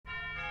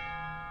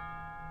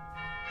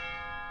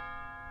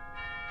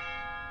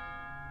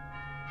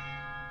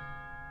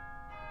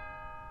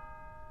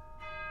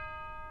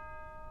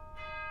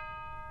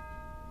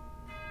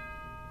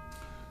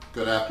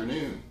Good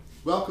afternoon.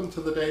 Welcome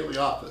to the Daily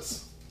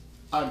Office.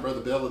 I'm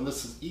Brother Bill, and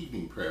this is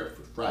evening prayer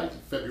for Friday,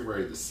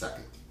 February the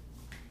 2nd.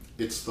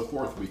 It's the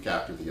fourth week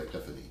after the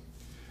Epiphany,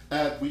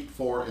 and week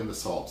 4 in the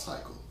Psalm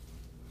cycle.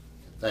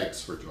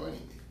 Thanks for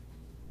joining me.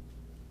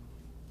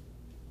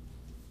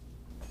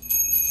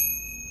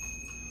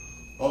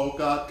 O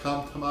God,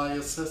 come to my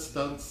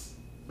assistance.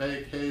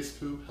 Make haste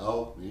to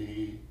help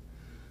me.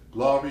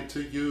 Glory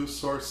to you,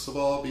 source of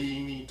all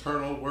being,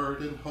 eternal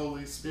Word and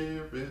Holy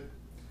Spirit,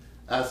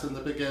 as in the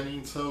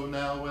beginning, so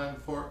now and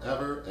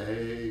forever.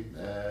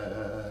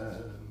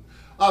 Amen.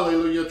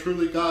 Alleluia.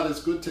 Truly God is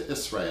good to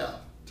Israel,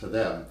 to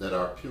them that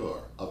are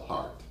pure of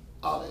heart.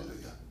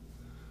 Alleluia.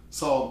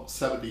 Psalm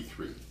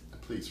 73.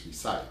 Please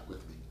recite it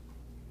with me.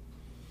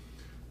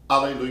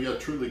 Alleluia.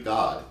 Truly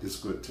God is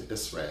good to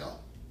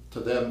Israel, to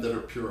them that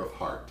are pure of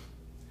heart.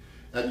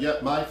 And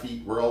yet my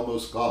feet were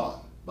almost gone.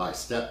 My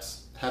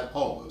steps had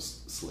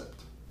almost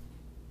slipped.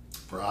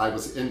 For I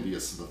was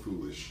envious of the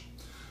foolish,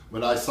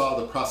 when I saw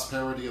the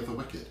prosperity of the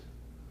wicked.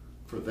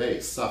 For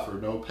they suffer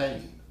no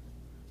pain.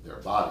 Their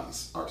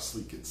bodies are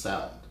sleek and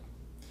sound.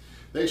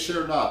 They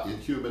share not in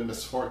human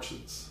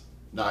misfortunes,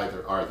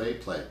 neither are they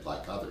plagued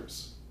like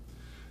others.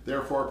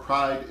 Therefore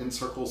pride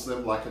encircles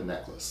them like a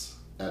necklace,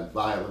 and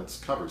violence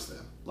covers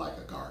them like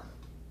a garment.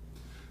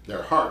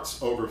 Their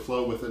hearts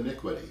overflow with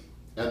iniquity,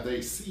 and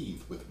they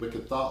seethe with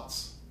wicked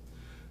thoughts.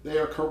 They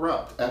are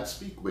corrupt and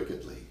speak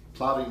wickedly,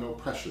 plotting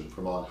oppression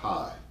from on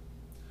high.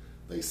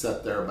 They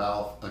set their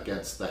mouth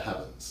against the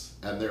heavens,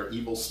 and their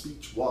evil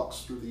speech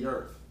walks through the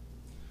earth.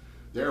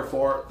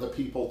 Therefore the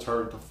people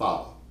turn to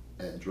follow,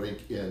 and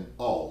drink in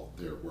all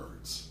their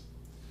words.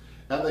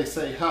 And they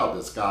say, how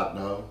does God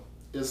know?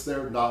 Is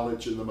there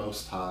knowledge in the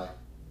Most High?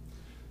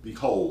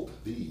 Behold,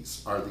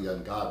 these are the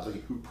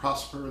ungodly who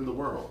prosper in the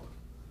world.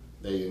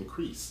 They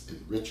increase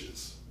in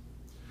riches.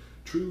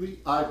 Truly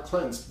I've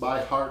cleansed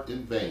my heart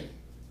in vain,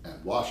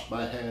 and washed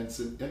my hands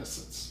in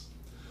innocence.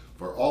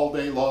 For all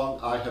day long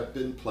I have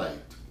been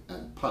plagued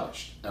and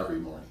punished every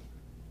morning.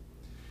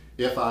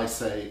 If I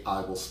say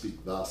I will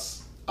speak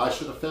thus, I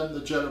should offend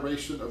the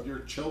generation of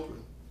your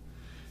children.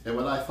 And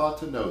when I thought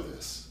to know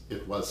this,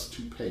 it was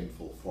too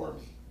painful for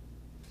me.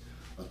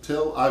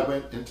 Until I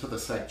went into the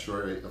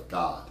sanctuary of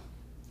God,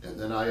 and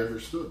then I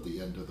understood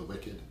the end of the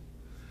wicked.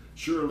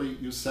 Surely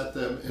you set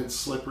them in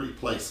slippery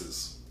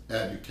places,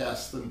 and you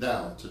cast them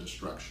down to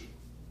destruction.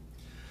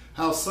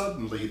 How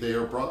suddenly they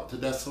are brought to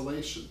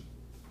desolation.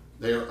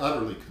 They are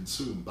utterly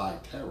consumed by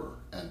terror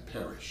and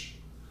perish,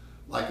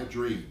 like a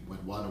dream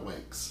when one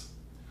awakes.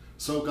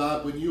 So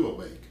God, when you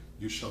awake,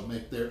 you shall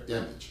make their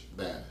image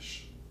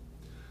vanish.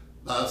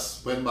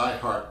 Thus, when my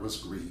heart was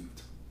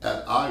grieved,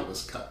 and I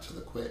was cut to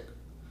the quick,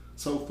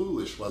 so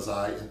foolish was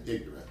I and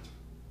ignorant.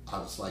 I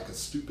was like a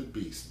stupid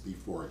beast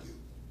before you.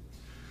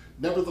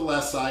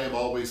 Nevertheless, I am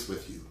always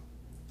with you.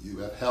 You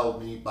have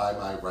held me by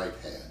my right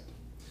hand.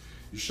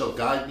 You shall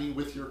guide me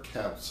with your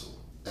counsel,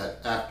 and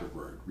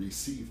afterward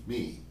receive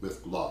me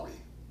with glory.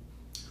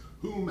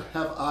 Whom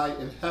have I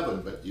in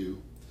heaven but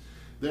you?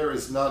 There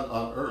is none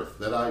on earth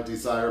that I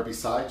desire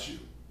besides you.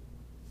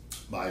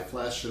 My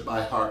flesh and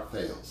my heart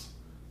fails,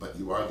 but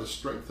you are the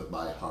strength of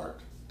my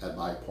heart and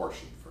my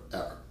portion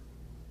forever.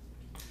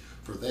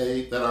 For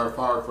they that are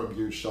far from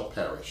you shall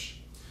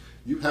perish.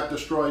 You have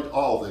destroyed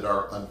all that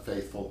are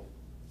unfaithful.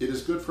 It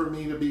is good for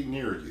me to be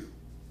near you.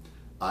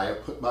 I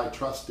have put my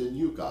trust in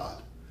you,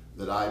 God,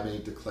 that I may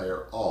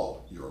declare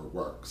all your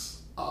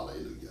works.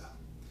 Alleluia.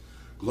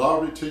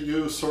 Glory to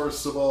you,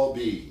 source of all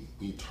being,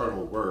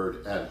 eternal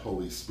Word and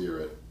Holy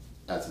Spirit,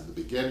 as in the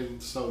beginning,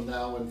 so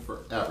now and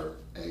forever.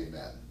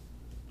 Amen.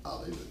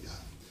 Alleluia.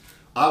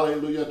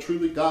 Alleluia.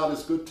 Truly God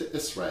is good to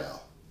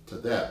Israel, to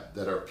them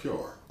that are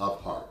pure of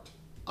heart.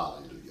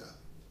 Alleluia.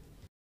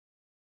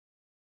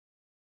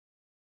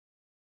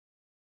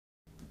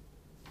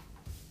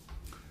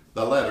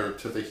 The letter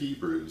to the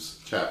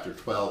Hebrews, chapter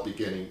 12,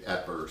 beginning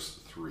at verse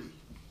 3.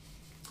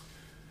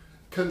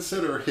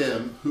 Consider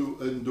him who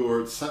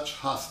endured such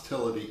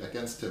hostility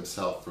against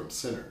himself from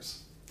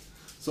sinners,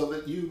 so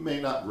that you may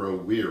not grow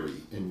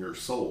weary in your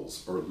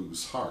souls or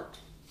lose heart.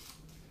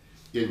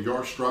 In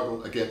your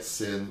struggle against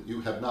sin, you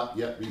have not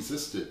yet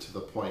resisted to the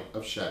point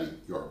of shedding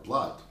your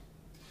blood,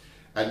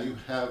 and you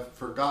have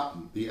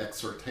forgotten the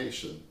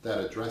exhortation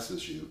that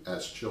addresses you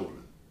as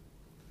children.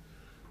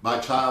 My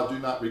child, do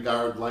not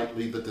regard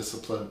lightly the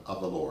discipline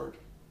of the Lord,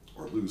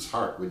 or lose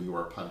heart when you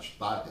are punished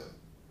by him.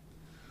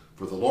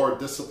 For the Lord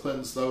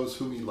disciplines those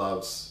whom he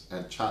loves,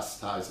 and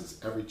chastises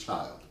every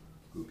child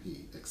whom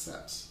he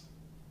accepts.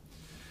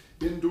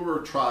 Endure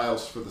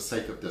trials for the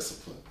sake of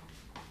discipline.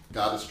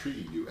 God is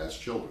treating you as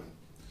children.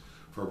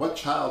 For what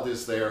child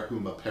is there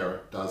whom a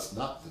parent does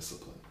not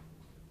discipline?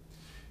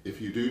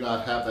 If you do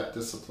not have that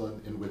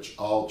discipline in which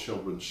all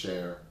children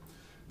share,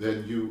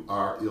 then you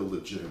are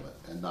illegitimate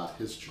and not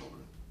his children.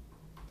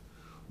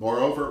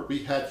 Moreover, we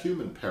had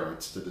human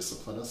parents to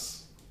discipline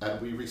us,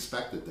 and we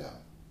respected them.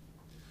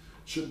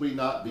 Should we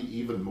not be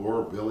even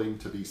more willing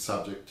to be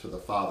subject to the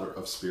Father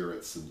of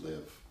spirits and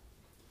live?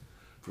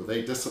 For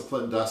they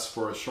disciplined us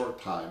for a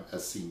short time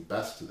as seemed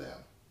best to them.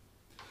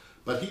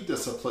 but he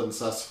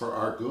disciplines us for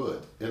our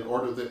good, in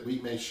order that we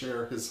may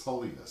share his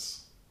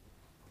holiness.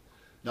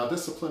 Now,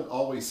 discipline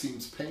always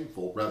seems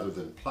painful rather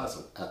than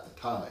pleasant at the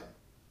time,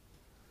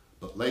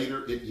 but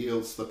later it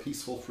yields the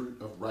peaceful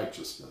fruit of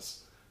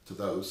righteousness to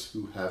those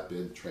who have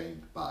been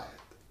trained by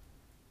it.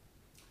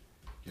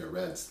 Here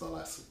ends the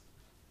lesson.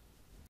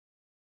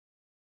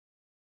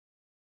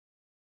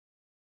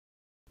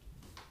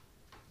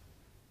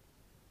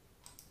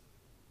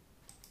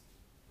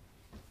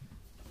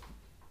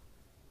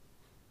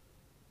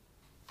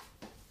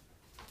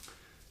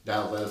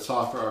 Now let us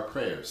offer our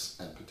prayers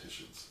and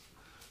petitions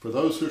for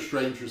those who are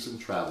strangers and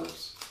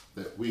travelers,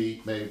 that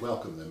we may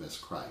welcome them as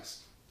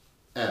Christ,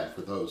 and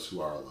for those who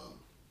are alone.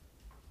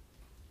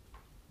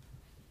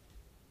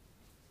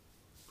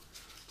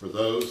 For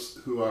those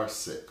who are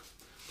sick,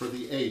 for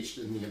the aged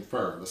and the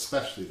infirm,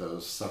 especially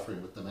those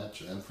suffering with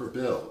dementia, and for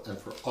Bill, and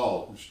for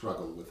all who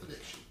struggle with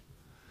addiction,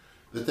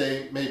 that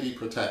they may be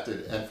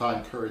protected and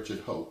find courage and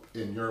hope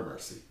in your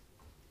mercy.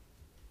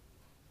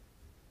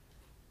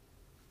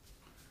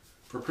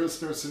 For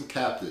prisoners and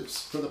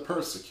captives, for the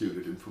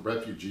persecuted and for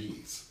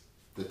refugees,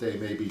 that they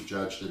may be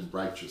judged in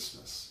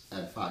righteousness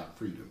and find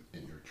freedom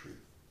in your truth.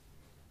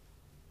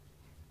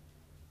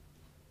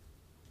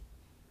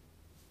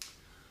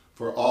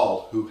 For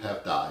all who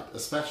have died,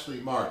 especially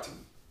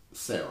Martin,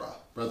 Sarah,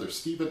 Brother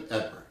Stephen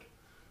Edward,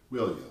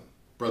 William,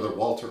 Brother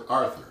Walter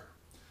Arthur,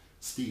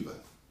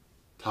 Stephen,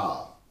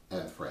 Tom,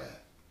 and Fran,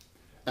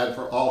 and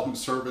for all who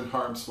serve in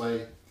harm's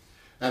way,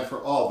 and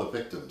for all the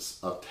victims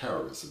of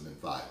terrorism and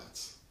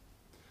violence,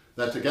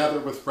 that together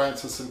with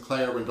Francis and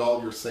Claire and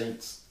all your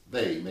saints,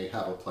 they may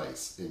have a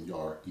place in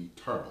your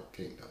eternal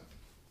kingdom.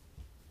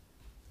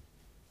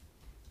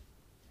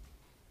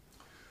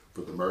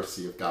 For the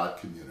mercy of God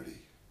community,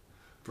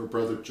 for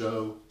Brother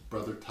Joe,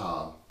 Brother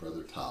Tom,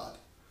 Brother Todd,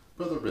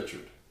 Brother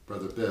Richard,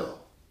 Brother Bill,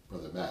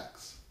 Brother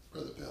Max,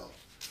 Brother Bill,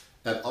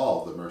 and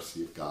all the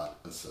mercy of God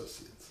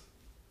associates.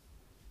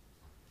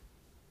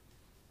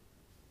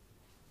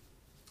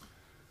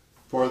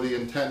 For the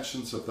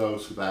intentions of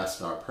those who've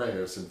asked our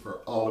prayers, and for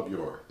all of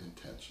your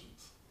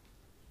intentions.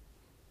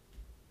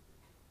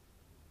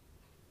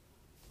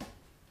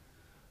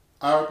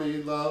 Our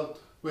beloved,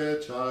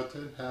 which art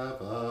in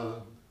heaven,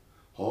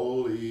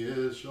 holy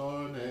is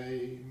your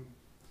name.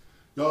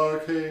 Your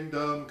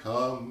kingdom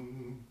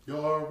come,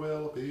 your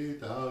will be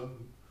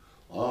done,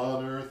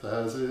 on earth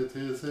as it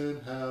is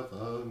in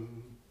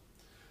heaven.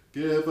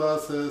 Give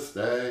us this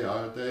day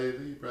our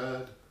daily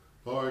bread.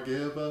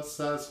 Forgive us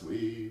as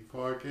we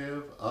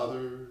forgive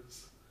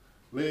others.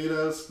 Lead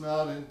us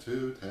not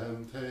into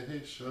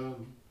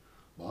temptation,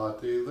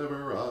 but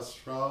deliver us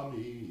from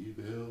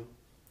evil.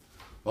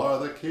 For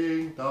the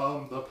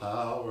kingdom, the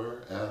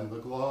power, and the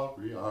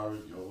glory are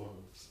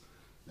yours,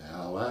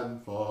 now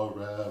and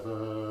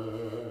forever.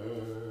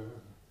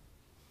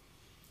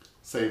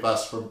 Save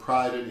us from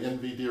pride and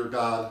envy, dear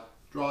God.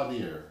 Draw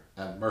near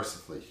and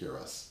mercifully hear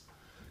us.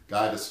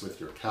 Guide us with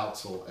your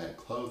counsel and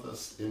clothe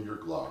us in your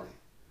glory.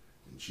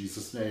 In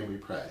Jesus' name we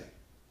pray.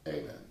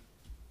 Amen.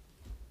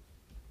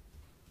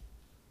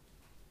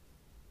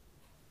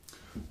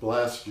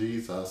 Bless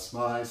Jesus,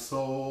 my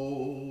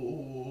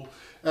soul,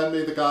 and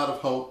may the God of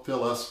hope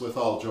fill us with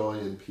all joy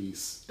and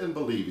peace in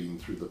believing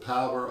through the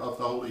power of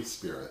the Holy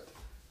Spirit.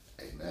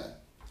 Amen.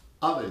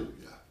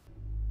 Alleluia.